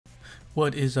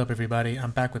What is up, everybody?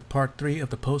 I'm back with part 3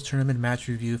 of the post-tournament match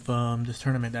review from this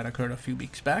tournament that occurred a few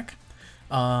weeks back.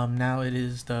 Now it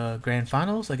is the grand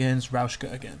finals against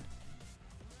Rauschka again.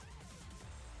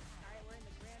 Alright, we're in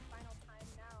the grand final time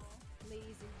now,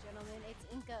 ladies and gentlemen. It's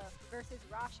Inca versus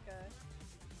Rauschka.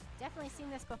 Definitely seen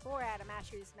this before at a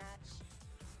Masters match.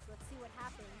 So let's see what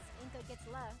happens. Inca gets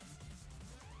left.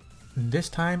 This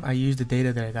time I used the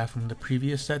data that I got from the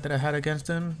previous set that I had against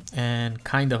him and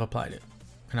kind of applied it.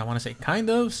 And I want to say kind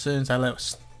of, since I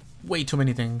let way too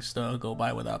many things go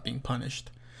by without being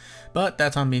punished. But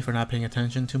that's on me for not paying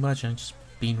attention too much and just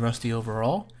being rusty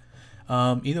overall.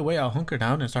 Either way, I'll hunker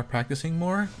down and start practicing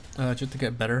more just to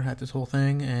get better at this whole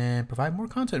thing and provide more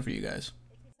content for you guys.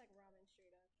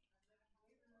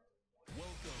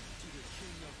 Welcome to the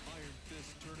King of Iron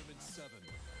Fist Tournament 7.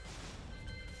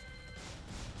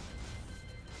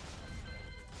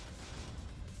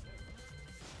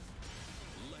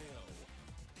 Leo.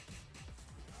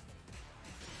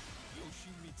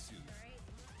 Yoshimitsu.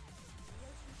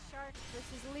 Yoshi Shark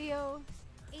versus Leo.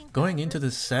 Inca Going into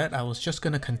versus this set, I was just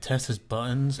going to contest his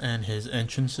buttons and his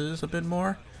entrances a bit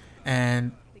more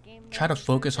and the game try to manager.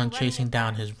 focus on They're running chasing it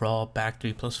down back. his raw back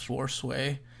 3+4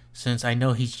 sway, since I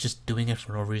know he's just doing it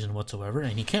for no reason whatsoever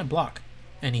and he can't block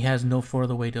and he has no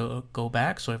further way to go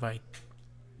back. So if I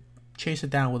chase it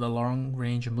down with a long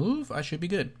range move, I should be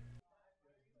good.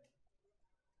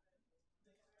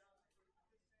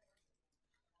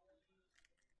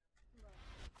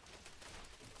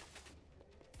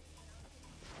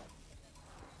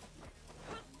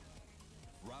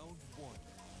 Round 1.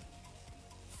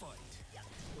 Fight.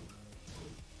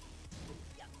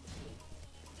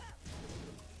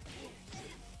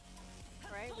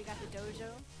 Alright, we got the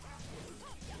dojo.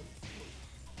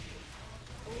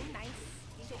 Oh, nice.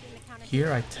 Inca getting the counter Here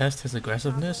hit. I test his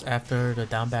aggressiveness after the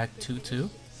down back 2-2. Keeps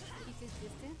his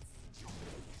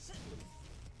distance.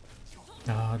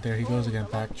 There he goes again,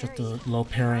 back just a low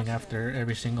pairing after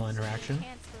every single interaction.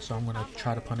 So I'm gonna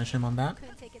try to punish him on that.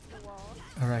 Couldn't take it to the wall.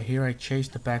 Alright, here I chase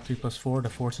the back 3+4 to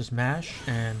force his mash,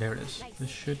 and there it is. This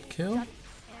should kill. And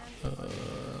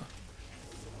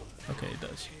Okay, it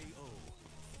does.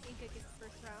 Inca gets the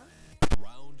first round.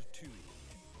 Round 2.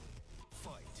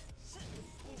 Fight.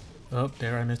 Oh,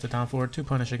 there I missed the down forward 2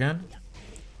 punish again.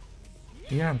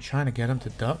 Here I'm trying to get him to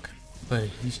duck, but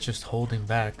he's just holding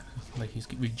back, like he's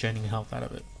regenerating health out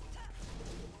of it.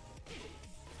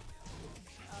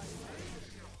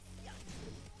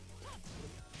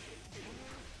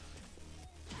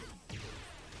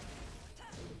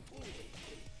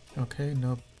 Okay,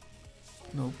 no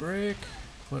break.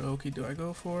 What Oki do I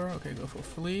go for? Okay, go for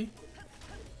Flea.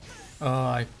 Oh,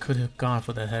 I could have gone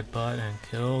for the headbutt and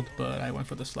killed, but I went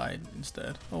for the slide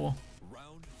instead. Oh well.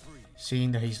 Round 3.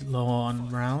 Seeing that he's low on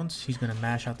rounds, he's gonna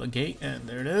mash out the gate, and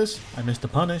there it is. I missed the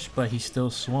punish, but he still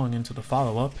swung into the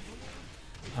follow-up.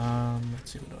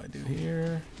 Let's see, what do I do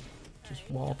here? Just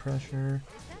wall pressure.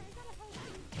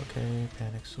 Okay,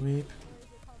 panic sweep.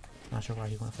 Not sure why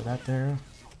he went for that there.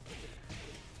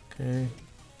 Okay.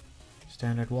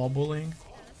 Standard wall bullying.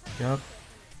 Yep.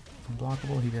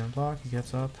 Unblockable, he didn't block, he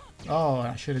gets up. Oh,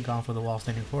 I should have gone for the wall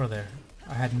standing 4 there.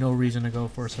 I had no reason to go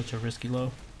for such a risky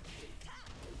low.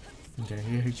 Okay,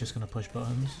 here he's just gonna push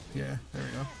buttons. Yeah, there we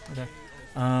go.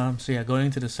 Okay. So yeah, going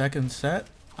into the second set,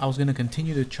 I was gonna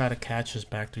continue to try to catch his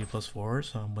back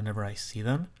 3+4s whenever I see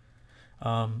them.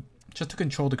 Just to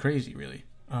control the crazy, really.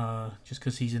 Just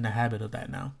because he's in the habit of that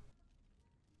now.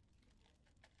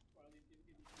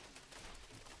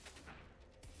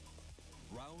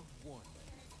 Round 1.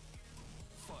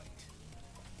 Fight.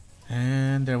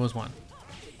 And there was one.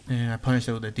 And I punished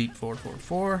it with a deep forward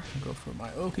 4-4. Go for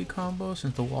my Oki combo.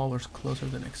 Since the wall was closer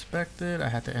than expected, I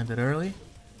had to end it early.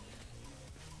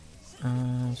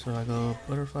 So I go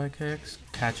butterfly kicks,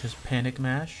 catch his panic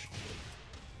mash.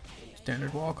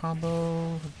 Standard wall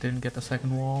combo. Didn't get the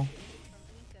second wall.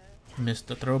 Missed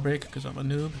the throw break because I'm a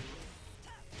noob.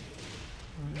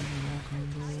 Wall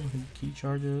combo, he key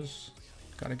charges.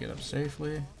 Gotta get up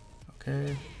safely.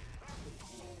 Okay.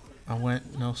 I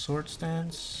went no sword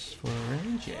stance for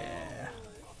range. Yeah.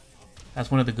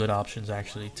 That's one of the good options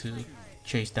actually, to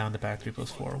chase down the back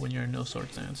 3+4 when you're in no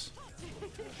sword stance.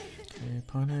 Okay,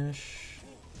 punish.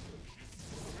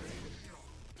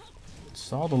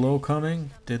 Saw the low coming,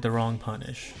 did the wrong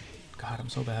punish. God, I'm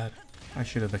so bad. I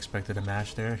should have expected a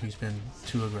mash there. He's been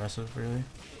too aggressive, really.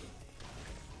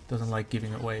 Doesn't like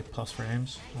giving away plus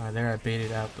frames. There I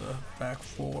baited out the back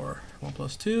 4.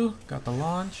 1+2. Got the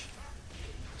launch.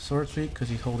 Sword sweep because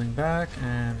he's holding back.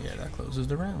 And yeah, that closes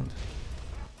the round.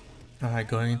 Alright,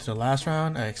 going into the last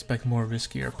round, I expect more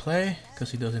riskier play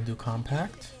because he doesn't do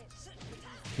compact.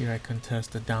 Here I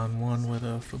contest the down one with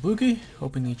a Fubuki,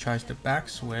 hoping he tries to back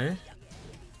sway.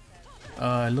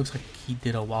 It looks like he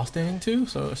did a wall standing too,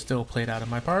 so it still played out of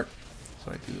my part. So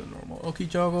I do the normal Oki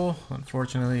juggle.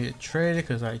 Unfortunately, it traded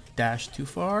because I dashed too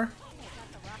far.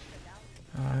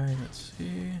 Alright, let's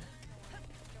see.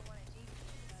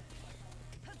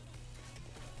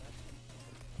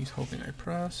 He's hoping I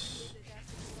press.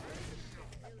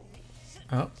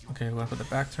 Oh, okay, went for the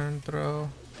back turn throw.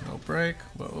 No break,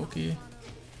 but Oki.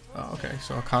 Oh, okay,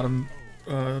 so I caught him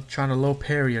trying to low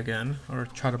parry again, or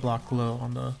try to block low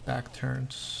on the back turn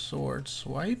sword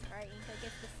swipe.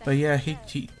 But yeah,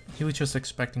 he was just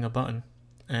expecting a button,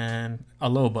 and a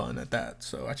low button at that,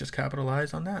 so I just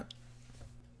capitalized on that.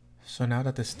 So now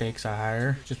that the stakes are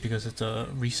higher, just because it's a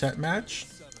reset match,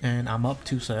 and I'm up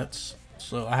 2 sets,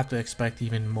 so I have to expect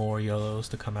even more YOLOs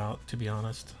to come out, to be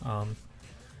honest.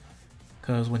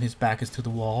 Because when his back is to the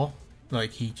wall,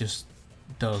 like, he just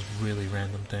does really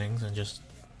random things and just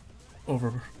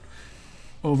over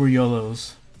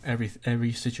YOLOs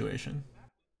every situation.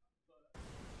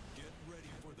 Get ready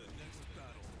for the next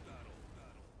battle.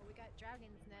 Well, we got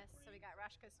Dragon's Nest, so we got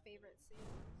Rashka's favorite suit.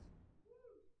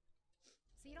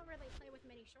 So you don't really play with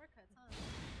many shortcuts, huh?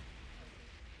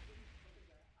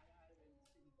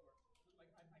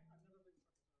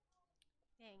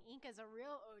 Dang, Inca's a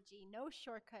real OG. No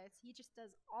shortcuts. He just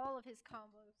does all of his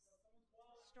combos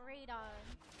straight on.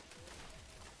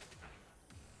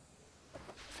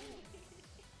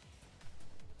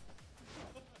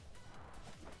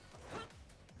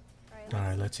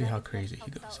 Alright, let's see how crazy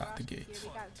he goes out the gate. We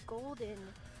got golden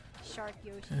shark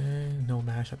Yoshi. Okay, no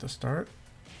mash at the start.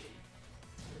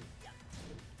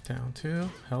 Down 2,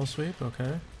 hell sweep,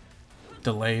 okay.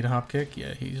 Delayed hop kick,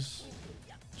 yeah, he's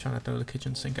trying to throw the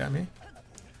kitchen sink at me.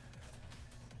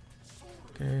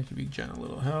 Okay, regen a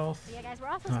little health. Yeah, guys, we're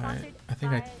also Alright, I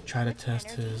think I try to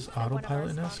test his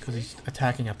autopilotness because he's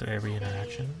attacking after every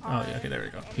interaction. Oh yeah, okay, there we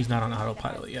go. He's not on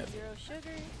autopilot yet. Zero sugar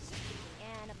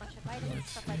and a bunch of vitamins,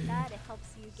 stuff like that. It helps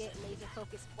you get laser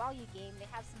focused while you game. They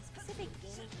have some specific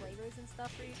gaming flavors and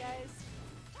stuff for you guys.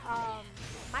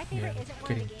 My favorite Yeah, isn't one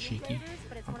getting of the gaming cheeky. flavors,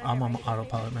 but it's one of I'm their on regular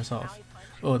autopilot flavors, myself. Maui Punch.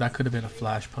 Oh, that could have been a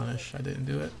flash punish. I didn't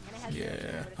do it. And it has zero Yeah,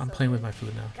 sugar, I'm so playing with good. my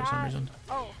food now for some God. reason.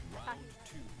 Oh,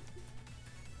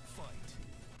 Fight.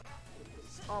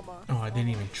 almost. Oh, I didn't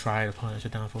even try to punish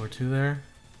it down forward 2 there.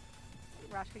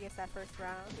 Rashka gets that first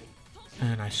round.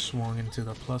 And I swung into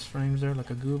the plus frames there like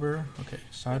a goober. Okay, If you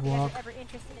sidewalk, guys are ever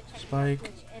interested in checking out spike,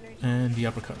 Twitch energy, and the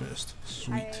uppercut missed.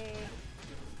 Sweet.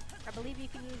 I believe you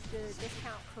can use the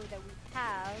discount code that we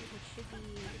have, which should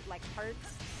be like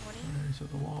hearts 20. Alright, so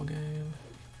the wall game.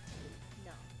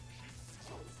 No.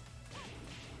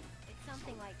 It's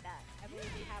something like that. I believe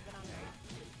we have it on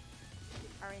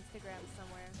our Instagram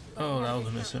somewhere. But Oh, we that have was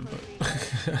a discount miss code for you guys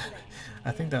so that you can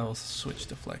I think get that was switch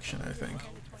deflection, I think. 10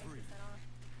 to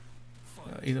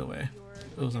 20% off Either way, your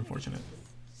it was unfortunate.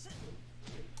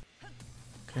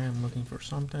 Okay, I'm looking for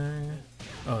something.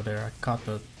 Oh, there, I caught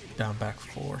the down back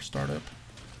 4 startup.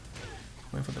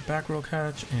 Went for the back row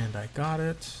catch, and I got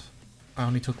it. I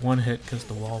only took 1 hit because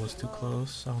the wall was too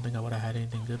close. I don't think I would have had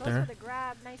anything good Goes there. for the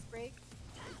grab, nice break.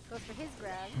 Goes for his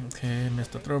grab. Okay,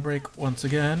 missed the throw break once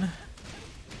again.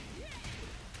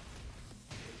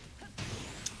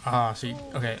 Ah, see,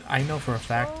 okay, I know for a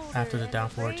fact after the down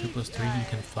forward 2+3 you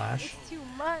can flash, It's too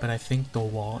much. but I think the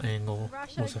wall angle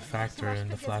Rasha- was a factor in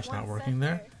the Rashka flash gets not one working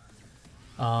set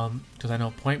there. Because I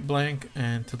know point blank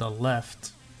and to the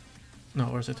left, no,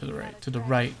 or is it to the right? To the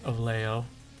right of Leo,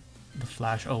 the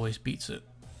flash always beats it.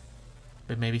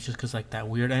 But maybe it's just because like that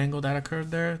weird angle that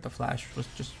occurred there, the flash was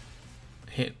just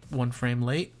hit 1 frame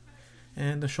late,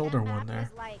 and the shoulder That one map there.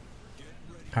 is like,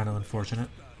 Kind of unfortunate.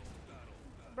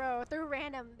 bro, through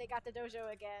random, they got the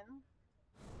dojo again.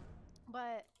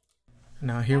 But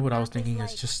Now here that what I map was thinking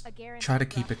like is just a guaranteed try to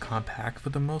keep it rush. compact for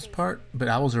the most part, but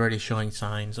I was already showing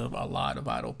signs of a lot of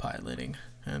autopiloting,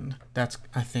 and that's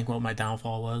I think what my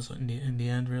downfall was in the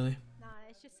end really. Nah,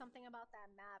 it's just something about that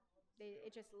map.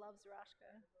 It just loves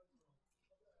Rashka.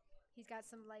 He's got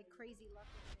some like crazy luck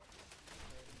with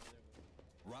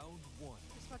it. Round 1.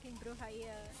 Just fucking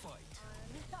Bruhaya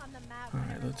Fight. on the map. Alright,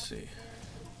 whenever let's Rashka's see. there.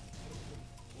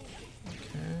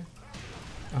 Okay.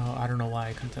 Oh, I don't know why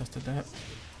I contested that.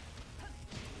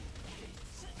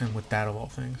 And with that of all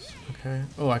things. Okay.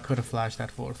 Oh, I could have flashed that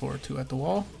forward 2 at the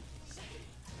wall.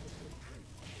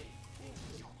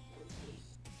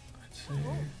 Let's see.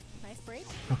 Nice break.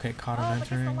 Okay, caught him Oh, but just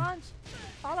the entering. launch.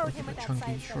 Followed With him the with that chunky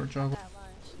side short step, not juggle. that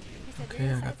launch. He said, Okay,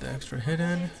 "There I is got side the step. extra I'm hit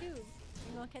there in. too.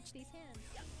 I'm gonna catch these hands.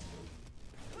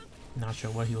 Not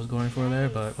sure what he was going for there,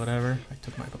 but whatever. I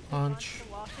took my Launch punch.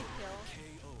 the wall should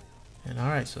kill. And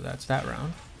alright, so that's that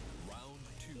round. Round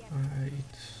 2. Alright.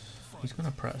 He's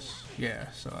gonna press. Yeah,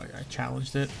 so I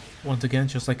challenged it. Once again,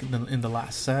 just like in the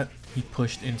last set, he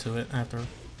pushed into it after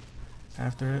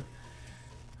it.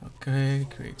 Okay,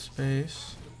 create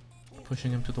space.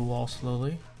 Pushing him to the wall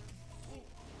slowly.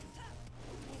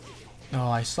 Oh,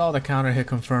 I saw the counter hit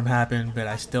confirm happen, but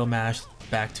I still mashed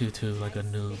back 2-2 like a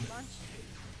noob.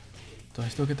 Do I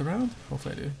still get the round?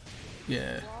 Hopefully I do.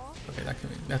 Yeah. Okay,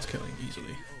 that's killing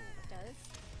easily.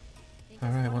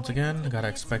 Alright, once again, I gotta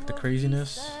expect the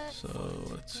craziness. So,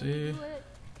 let's see.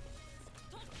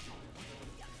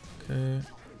 Okay.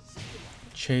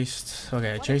 Chased.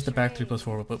 Okay, I chased the back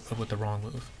 3+4 but with the wrong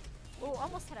move.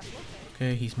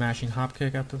 Okay, he's mashing hop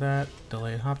kick after that.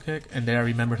 Delayed hop kick. And then I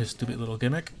remembered his stupid little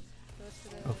gimmick.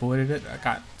 Avoided it. I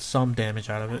got some damage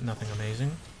out of it. Nothing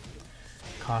amazing.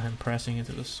 Caught him pressing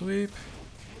into the sweep.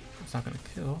 It's not gonna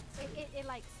kill.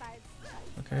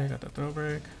 Okay, got the throw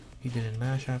break. He didn't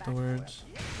mash afterwards.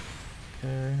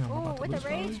 Okay, I'm about to with lose the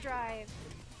rage probably. drive.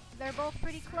 They're both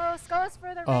pretty close. Goes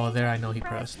for the Oh, rage there I drive. know he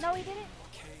pressed. No, he didn't.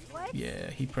 What?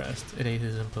 Yeah, he pressed. It ate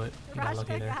his input. He got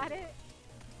lucky Rashka there. got it.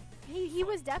 He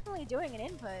was definitely doing an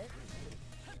input.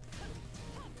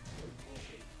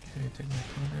 Okay, take my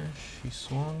punish. He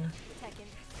swung. Tekken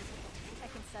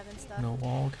 7 stuff. No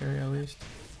wall carry at least.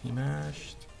 He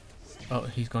mashed. Oh,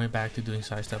 he's going back to doing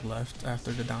sidestep left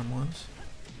after the down ones.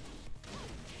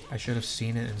 I should have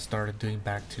seen it and started doing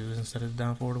back twos instead of the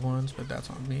down forward ones, but that's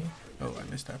on me. Oh, I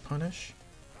missed that punish.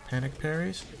 Panic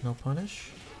parries, no punish.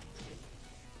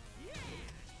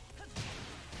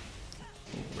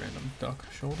 Ooh, random duck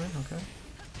shoulder, okay.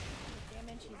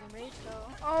 Damage, he's enraged though.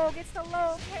 Oh, gets the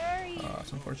low parry!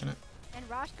 That's unfortunate. And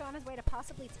Rashka on his way to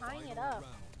possibly tying it up.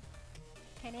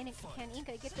 Can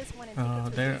Inca get this one and take it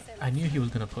to There, reset? I knew he was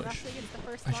gonna push. Rashka gets the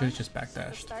first I should one. have just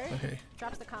backdashed. Start. Okay.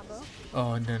 Drops the combo.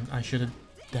 Oh, and then I should have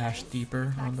dashed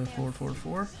deeper on the 4-4-4. Got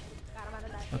him out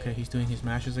of that. Okay, he's doing his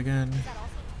mashes again. That also.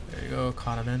 There you go,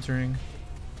 caught him entering.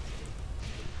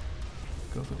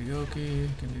 Go for the Yoki,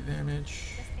 give me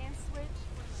damage. The stance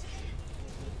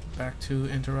switch. Back to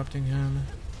interrupting him.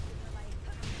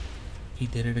 He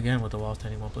did it again with the wall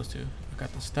standing 1+2. I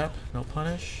got the step, no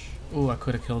punish. Ooh, I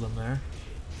could have killed him there.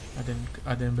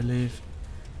 I didn't believe.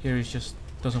 Here he just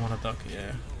doesn't want to duck.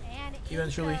 Yeah. And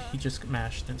Eventually, Inca. he just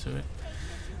mashed into it.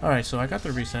 Alright, so I got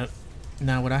the reset.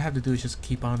 Now what I have to do is just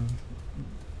keep on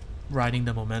riding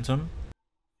the momentum.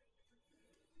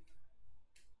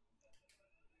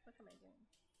 What am I doing?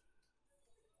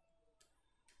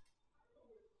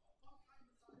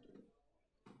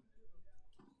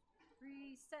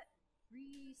 Reset.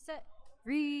 Reset.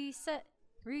 Reset.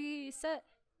 Reset.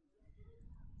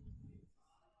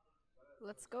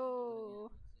 Let's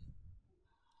go.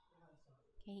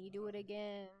 Can he do it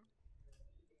again?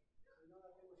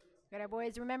 Alright,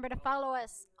 boys, remember to follow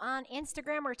us on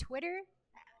Instagram or Twitter.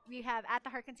 We have at the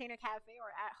Heart Container Cafe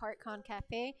or at HeartCon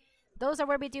Cafe. Those are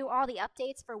where we do all the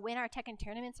updates for when our Tekken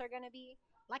tournaments are going to be.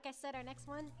 Like I said, our next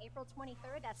one, April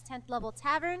 23rd, that's 10th Level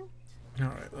Tavern.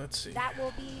 Alright, let's see. That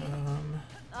will be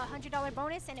a $100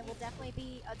 bonus, and it will definitely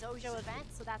be a dojo event,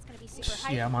 so that's going to be super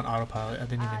hype. Yeah, I'm on autopilot. I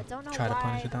didn't even Don't know try to why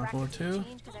punish it the down forward brackets too.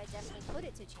 changed, 'cause I definitely put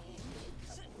it to change.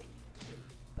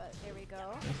 But there we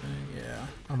go. Yeah,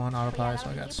 I'm on But yeah, autopilot, so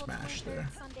I that'll got be April smashed 23rd, there.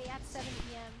 Sunday at 7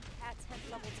 p.m. at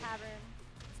 10th Level Tavern.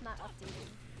 It's not updated.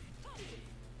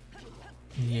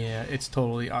 Yeah, it's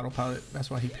totally autopilot. That's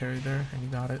why he parried there, and he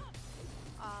got it.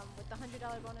 With the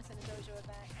 $100 bonus and the dojo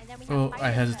event. And then we have Oh, I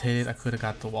Fire hesitated. I Fest. could have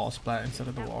got the wall splat instead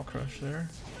of the wall crush there.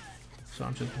 So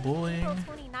I'm just bullying. April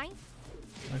 29th.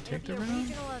 I take the It'll be a round.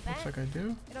 regional Looks event. like I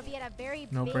do. It'll be at a very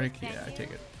No big break. venue. Yeah, I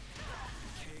take it.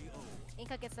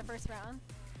 Inca gets the first round.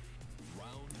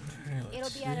 Alright, It'll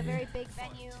let's be at a see. very big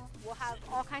venue. We'll have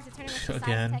all kinds of tournaments. besides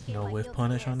Again, Tekken, no like whiff Guilty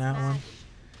punish Gear, on that one.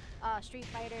 Smash, Street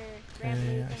Fighter, Grand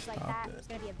Blue, Okay, I things like that. stopped it. There's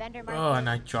gonna be a vendor market. Oh, and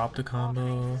I dropped the all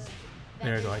combo. kinds of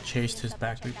There we go. I vendors chased and his stuff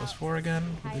back to check 3+4 out. again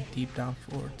with a Hype. deep down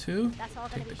forward 2. That's all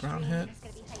gonna Take be the ground streamed. hit. It's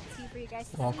gonna be hype too for you guys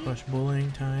to Wall see. crush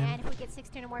bullying time. And if we get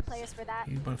 16 or more players for that,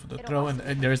 He went for the it'll throw, also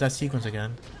and there's that sequence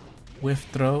again. Whiff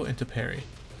throw into parry.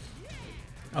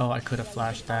 Oh, I could have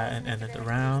flashed that and ended the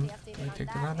round. Did I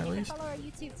take the round at least? Follow our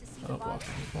YouTube to see Oh, the walk vlogs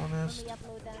in when bonus. we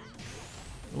upload them,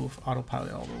 Oof,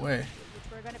 autopilot all the way.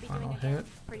 which we're gonna be Final doing again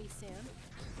hit. pretty soon.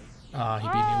 He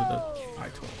beat me with a Oh!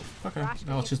 I-12. Okay, Rashka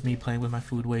that was gets just me playing with my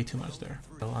food way too much there.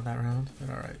 So on that round, but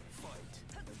alright.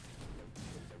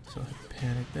 So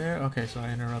panic there. Okay, so I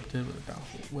interrupted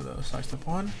with a sidestep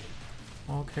 1.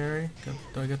 Wall carry.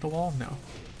 Do I get the wall? No.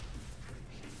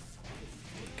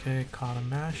 Okay, caught him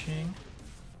mashing.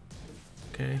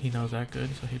 Okay, he knows that good,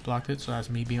 so he blocked it. So that's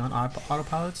me being on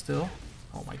autopilot still.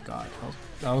 Oh my god,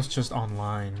 that was just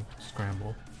online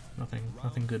scramble.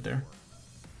 Nothing good there.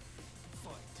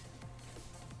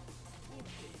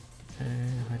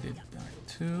 did back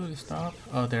 2 to stop.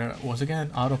 Oh, there was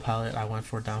again autopilot. I went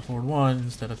for down forward 1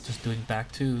 instead of just doing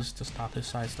back 2s to stop his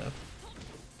sidestep.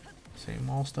 Same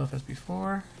wall stuff as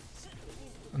before.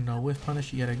 No whiff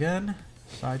punish yet again.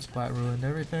 Side splat ruined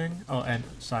everything. Oh, and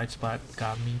side splat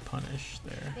got me punished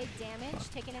there. Big damage,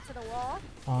 taking it to the wall.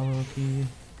 Follow key.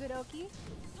 Good Oki.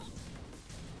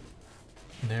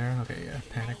 There, okay, yeah.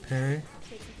 Panic parry.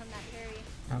 Takes him from that parry.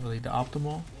 Not really the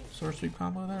optimal sword sweep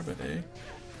combo there, but hey.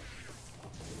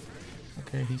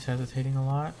 Okay, he's hesitating a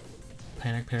lot.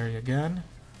 Panic parry again.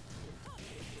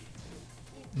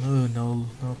 Ooh, no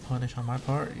punish on my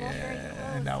part.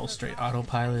 Yeah, and that was straight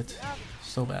autopilot.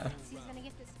 So bad. He's gonna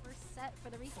get this first set for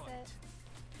the reset.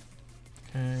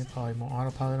 Okay, probably more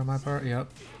autopilot on my part.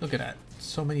 Yep. Look at that.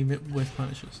 So many whiff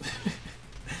punishes.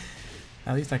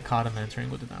 At least I caught him entering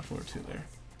with the down forward 2 there.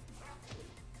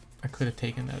 I could have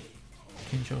taken that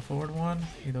Kincho forward 1.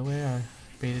 Either way, I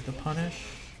baited the punish.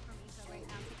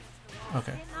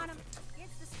 Okay.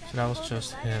 So that was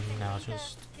just him now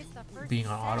just being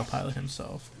on autopilot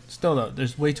himself. Still though,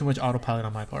 there's way too much autopilot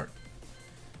on my part.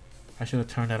 I should have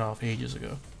turned that off ages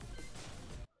ago.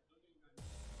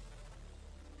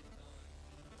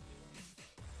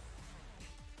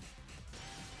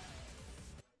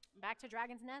 Back to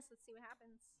Dragon's Nest. Let's see what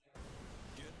happens.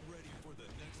 Get ready for the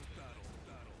next battle.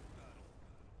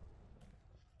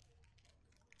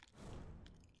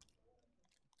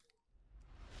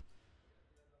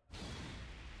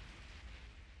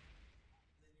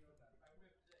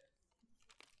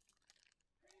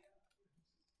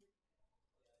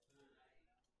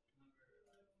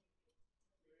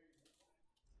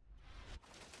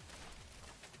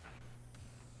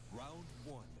 Round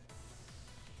 1.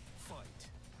 Fight.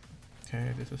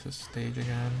 Okay, this is his stage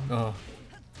again. Oh,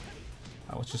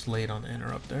 I was just late on the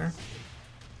interrupt there.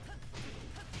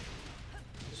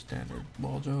 Standard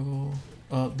ball juggle.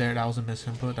 Oh, there, that was a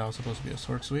misinput. That was supposed to be a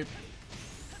sword sweep.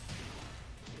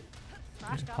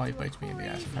 He probably bites me in the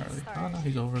ass entirely. Oh no,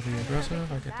 he's overly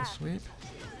aggressive. I get the sweep.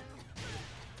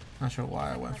 Not sure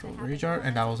why I went for rage art,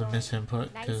 and that was a misinput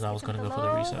because I was gonna go for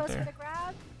the reset there.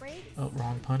 Oh,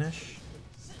 wrong punish.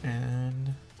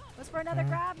 And was for another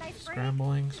grab. Nice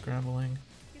scrambling. Gets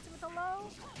him with a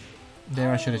low.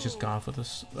 There, I should have just gone for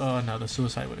this. Oh no, the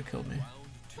suicide would have killed me.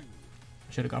 I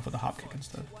should have gone for the hop kick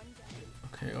instead.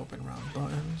 Okay, open round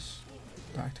buttons.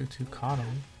 Back to 2 caught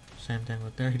him. Same thing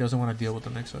with there. He doesn't want to deal with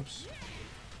the mix-ups.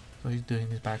 So he's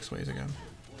doing these back sways again.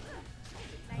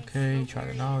 Okay, he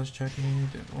tried to knowledge check me.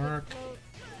 Didn't work.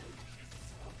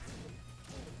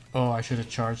 Oh, I should have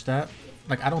charged that.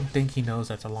 Like, I don't think he knows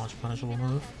that's a launch punishable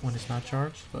move when it's not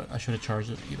charged, but I should have charged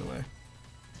it either way.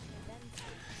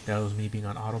 That was me being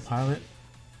on autopilot.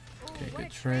 Okay,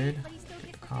 good trade.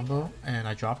 Get the combo. And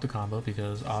I dropped the combo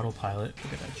because autopilot.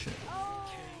 Look at that shit.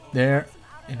 There,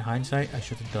 in hindsight, I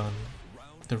should have done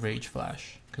the rage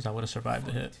flash because I would have survived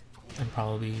the hit and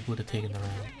probably would have taken the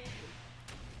round.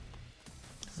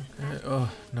 Okay,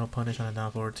 oh, no punish on a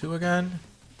down forward 2 again.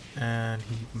 And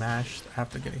he mashed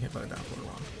after getting hit by the down forward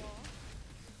 1.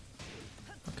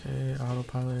 Okay,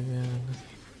 autopilot again.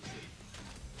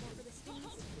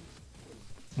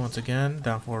 Once again,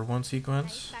 down forward 1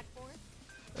 sequence.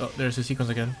 Oh, there's a sequence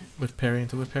again with parry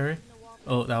into whip parry.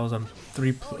 Oh, that was on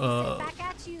 3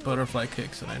 butterfly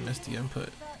kicks and I missed the input.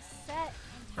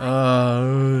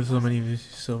 So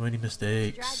many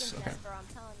mistakes. Okay.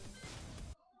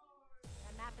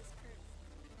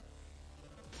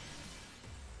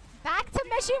 Back to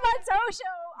Mishima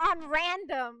Tosho on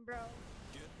random, bro.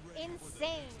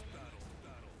 Insane.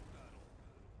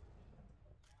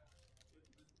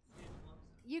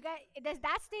 You guys,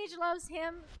 that stage loves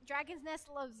him. Dragon's Nest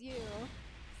loves you.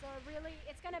 So really,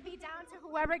 it's gonna be down to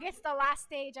whoever gets the last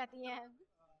stage at the end.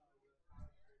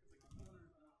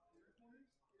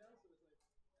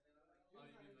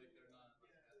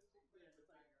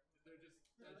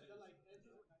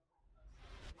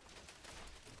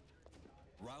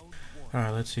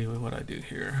 Alright, let's see what I do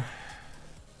here.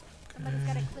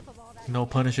 Okay. No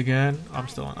punish again. I'm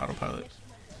still on autopilot.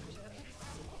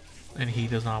 And he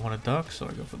does not want to duck, so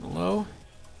I go for the low.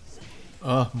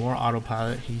 More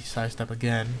autopilot. He sidestep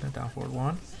again. Down forward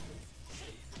 1.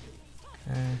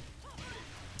 Okay.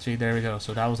 See, there we go.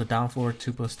 So that was a down forward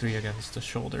 2+3 against the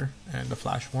shoulder. And the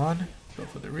flash 1. Go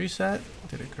for the reset.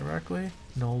 Did it correctly.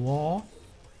 No wall.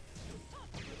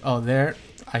 Oh, there.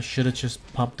 I should have just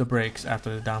pumped the brakes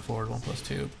after the down forward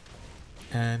 1+2.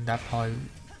 And that probably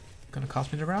gonna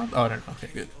cost me the round? Oh, no. Okay,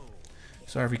 good.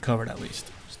 So I recovered at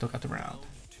least. Still got the round.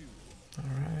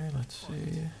 Alright, let's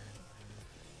see.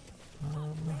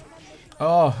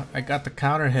 Oh, I got the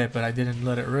counter hit, but I didn't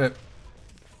let it rip.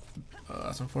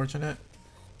 That's unfortunate.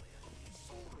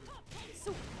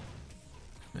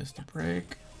 missed the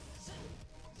break.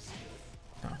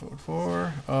 Down forward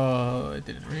 4. Oh, it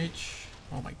didn't reach.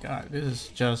 Oh my god, this is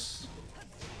just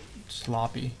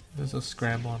sloppy. This is a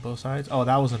scramble on both sides. Oh,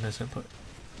 that was a misinput.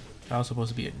 That was supposed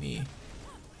to be a knee,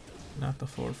 not the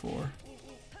 4-4.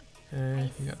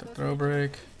 Okay, you got the throw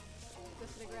break.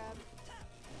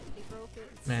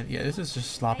 Man, yeah, this is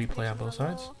just sloppy play on both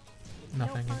sides.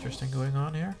 Nothing interesting going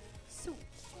on here.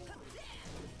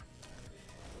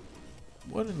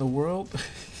 What in the world?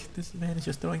 This man is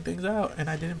just throwing things out, and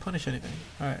I didn't punish anything.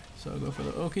 Alright, so I'll go for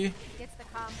the Oki. Gets the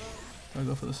combo. I'll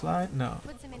go for the slide. No.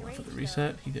 Puts him in Went for the range,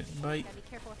 reset. He didn't bite. Gotta be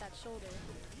careful with that shoulder.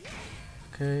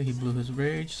 Okay, he blew his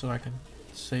rage, so I can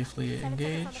safely 7 seconds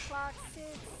engage. on the clock. 6,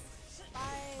 5,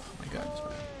 Oh my god, this 4.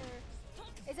 man.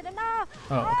 Is it enough?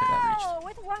 Oh, okay, that Oh,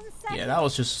 with 1 second. Yeah, that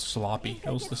was just sloppy.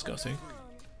 It was disgusting.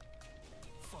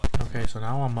 Okay, so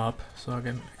now I'm up, so I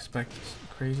can expect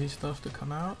crazy stuff to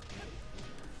come out.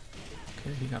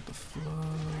 Okay, he got the flow.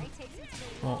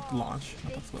 Well, launch,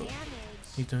 not the flow.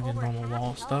 He's doing his normal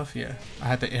wall stuff. Yeah, I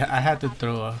had to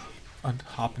throw a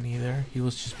hop knee there. He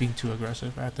was just being too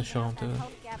aggressive. I had to show him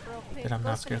that I'm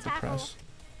not scared to press.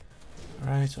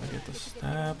 All right, so I get the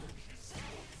stab.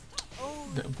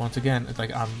 Once again, it's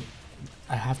like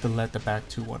I have to let the back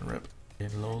 2-1 rip.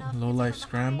 In low life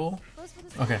scramble.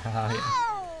 Okay, yeah.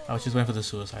 I was just waiting for the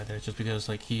suicide there, just because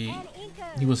like he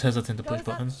was hesitant to push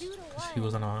buttons because he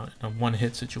was in a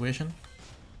one-hit situation.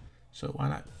 So why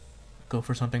not go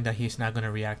for something that he's not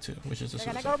gonna react to, which is the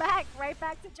suicide. They're gonna go back, right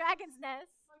back to Dragon's Nest.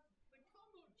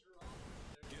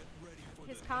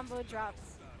 His combo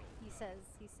drops. He says.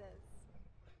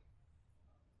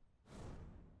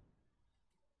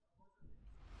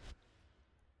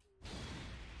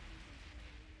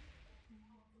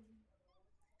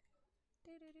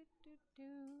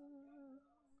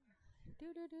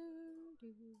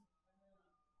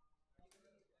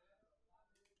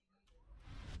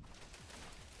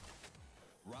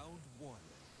 Round 1.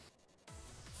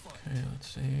 Okay, let's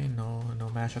see. No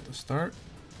mash at the start.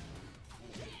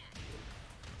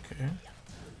 Okay.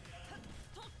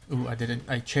 Ooh,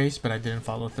 I chased, but I didn't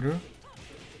follow through.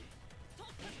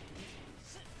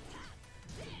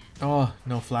 Oh,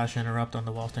 no flash interrupt on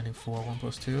the wall standing 4,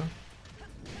 1+2. Okay,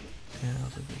 that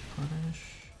was a big punish.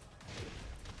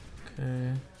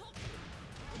 Okay.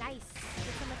 Nice.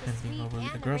 And being overly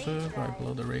aggressive, I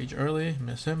blow the rage early,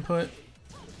 miss input.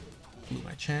 Blew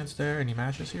my chance there. Any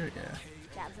matches here? Yeah.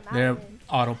 They're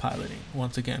autopiloting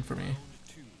once again for me.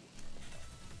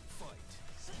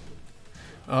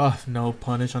 Oh, no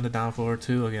punish on the down forward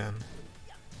 2 again.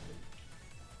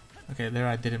 Okay, there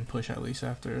I didn't push at least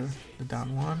after the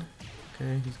down 1.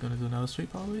 Okay, he's gonna do another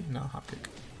sweep probably. No, hop kick.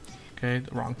 Okay,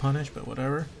 the wrong punish, but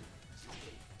whatever.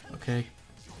 Okay,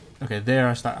 there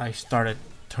I started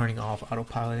turning off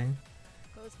autopiloting,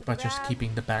 but just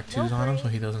keeping the back 2s on him so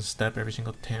he doesn't step every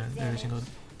single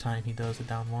time he does the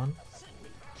down 1.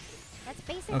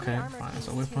 Okay, fine.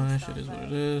 So whip punish, it is what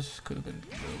it is. Could have been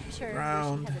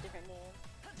round.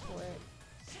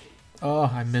 Oh,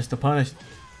 I missed the punish.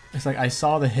 It's like I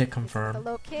saw the hit confirm,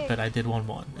 but I did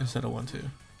 1-1 instead of 1-2.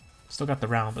 Still got the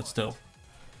round, but still.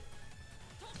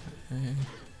 Okay.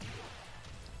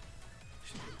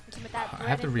 I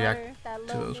have to react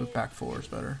to those with back 4s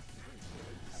better.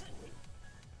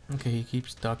 Okay, he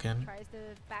keeps ducking,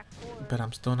 but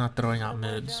I'm still not throwing out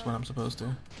mids when I'm supposed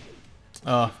to.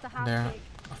 Oh, there,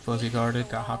 fuzzy guarded,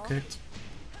 got hop kicked.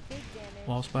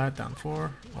 Wall splat, down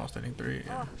 4, wall standing 3.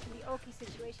 Yeah.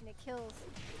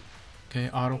 Okay,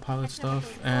 autopilot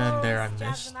stuff, and there I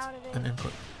missed an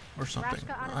input or something.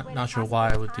 I'm not sure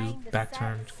why I would do back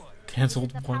turn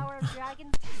canceled 1.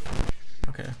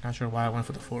 Okay, not sure why I went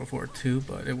for the 4-4-2,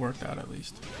 but it worked out at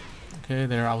least. Okay,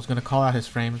 there I was going to call out his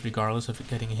frames regardless of it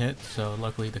getting hit, so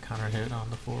luckily the counter hit on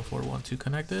the 4-4-1-2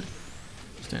 connected.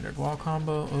 Standard wall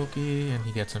combo, Oki, and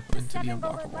he gets into the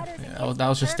unblockable. Yeah, that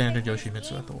was just standard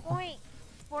Yoshimitsu at the wall.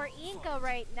 For Inca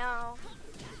right now.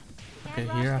 Okay,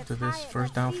 here after this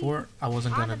first down 4, I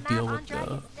wasn't going to deal with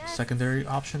the secondary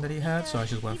option that he had, so I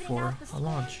just went for a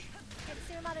launch.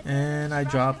 And I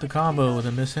dropped the combo with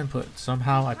a miss input.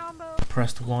 Somehow I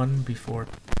pressed 1 before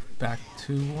back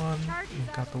 2-1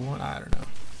 and got the 1. I don't know.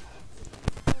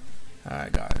 I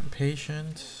got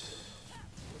impatient.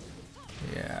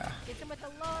 Yeah.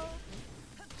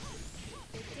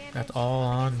 That's all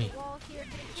on me.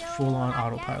 Full on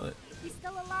autopilot.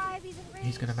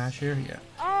 He's gonna mash here? Yeah.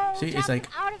 See, it's like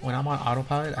when I'm on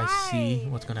autopilot, I see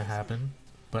what's gonna happen,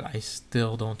 but I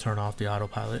still don't turn off the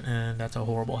autopilot, and that's a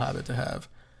horrible habit to have.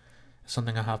 It's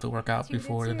something I have to work out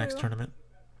before the next tournament.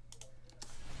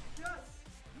 No!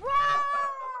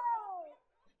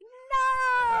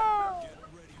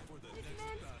 This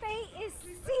man's fate is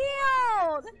sealed!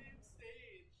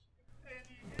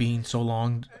 being so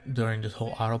long during this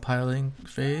whole autopiloting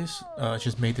phase,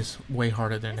 just made this way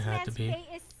harder than it had to be.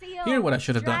 Here, what I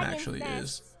should have done actually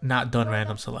is not done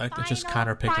random select and just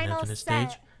counterpicked an infinite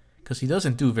stage, because he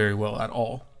doesn't do very well at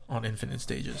all on infinite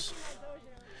stages.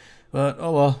 But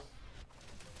oh well.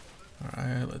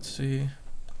 Alright, let's see.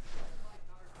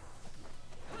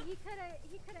 He could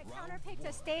have counterpicked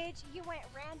a stage. You went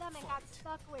random and got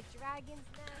stuck with Dragon's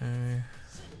Nest. Okay.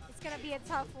 It's gonna be a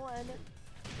tough one.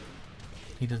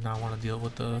 He does not want to deal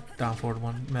with the down forward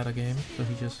one meta game, so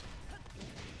he just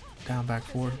down back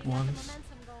forward ones.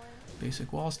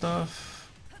 Basic wall stuff.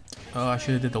 Oh, I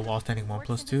should have did the wall standing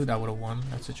 1+2. That would have won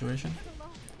that situation.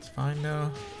 It's fine now.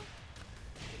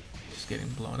 Just getting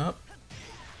blown up.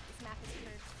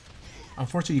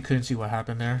 Unfortunately, you couldn't see what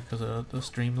happened there because the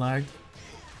stream lagged.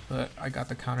 But I got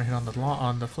the counter hit on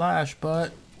the flash,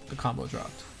 but the combo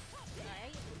dropped.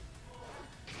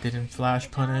 Didn't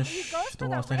flash punish the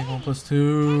wall standing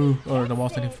 1+2 or the wall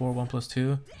standing 4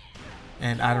 1+2.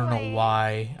 And I don't know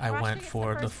why I went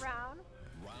for the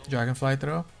dragonfly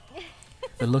throw.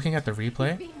 But looking at the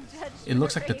replay, it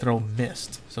looks like the throw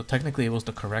missed. So technically it was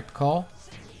the correct call.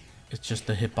 It's just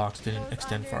the hitbox didn't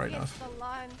extend far enough.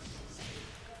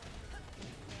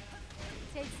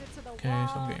 Okay,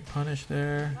 so I'm getting punished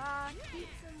there.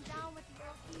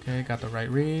 Okay, got the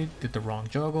right read. Did the wrong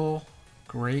juggle.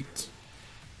 Great.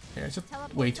 Yeah, it's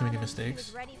just way too many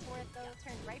mistakes.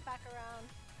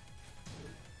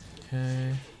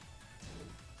 Okay.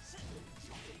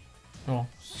 Well,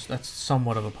 that's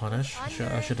somewhat of a punish.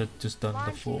 I should have just done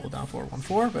the full down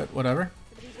 4-1-4, but whatever.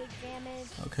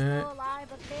 Okay.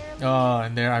 Oh,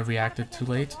 and there I reacted too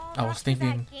late. I was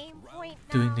thinking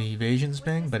doing the evasion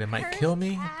spin, but it might kill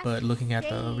me. But looking at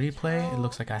the replay, it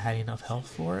looks like I had enough health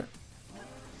for it.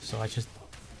 So I just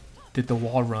did the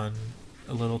wall run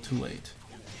a little too late.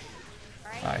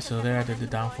 Alright, so there I did the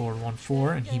down forward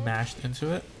 1-4 and he mashed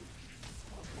into it.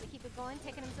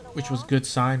 Which was good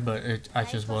sign, but I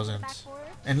just wasn't.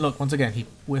 And look, once again, he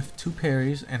whiffed 2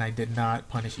 parries and I did not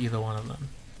punish either one of them.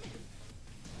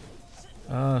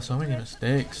 So many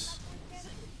mistakes.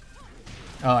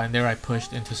 Oh, and there I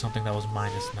pushed into something that was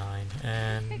 -9.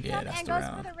 And yeah, that's the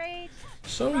round.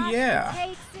 So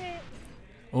yeah.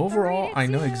 Overall, I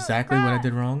know exactly what I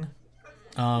did wrong.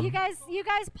 You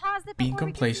guys paused it being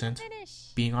complacent,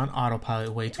 being on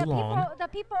autopilot way too long,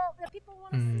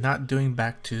 not doing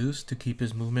back 2s to keep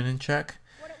his movement in check,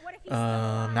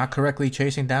 not correctly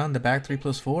chasing down the back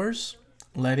 3+4s,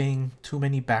 letting too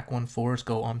many back 1-4s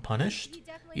go unpunished,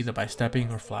 either by stepping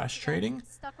or flash trading.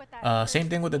 Same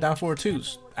thing with the down forward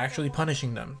 2s, actually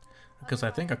punishing them, because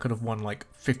I think I could have won like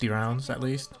 50 rounds at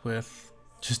least with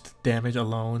just damage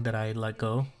alone that I let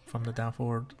go from the down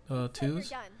forward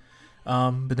 2s.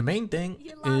 But the main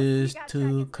thing is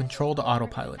to control the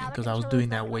autopiloting, because I was doing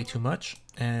that way too much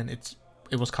and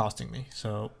it was costing me.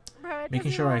 So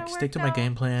making sure I stick to my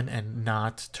game plan and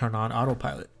not turn on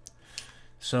autopilot.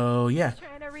 So yeah,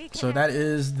 so that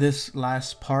is this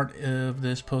last part of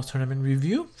this post-tournament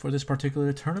review for this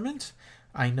particular tournament.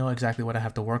 I know exactly what I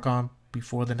have to work on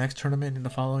before the next tournament in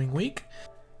the following week.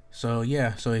 So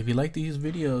yeah, so if you like these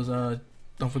videos,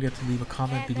 don't forget to leave a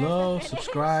comment below,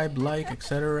 subscribe, like,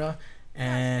 etc.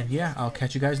 And yeah, I'll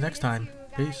catch you guys next time.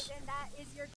 Peace.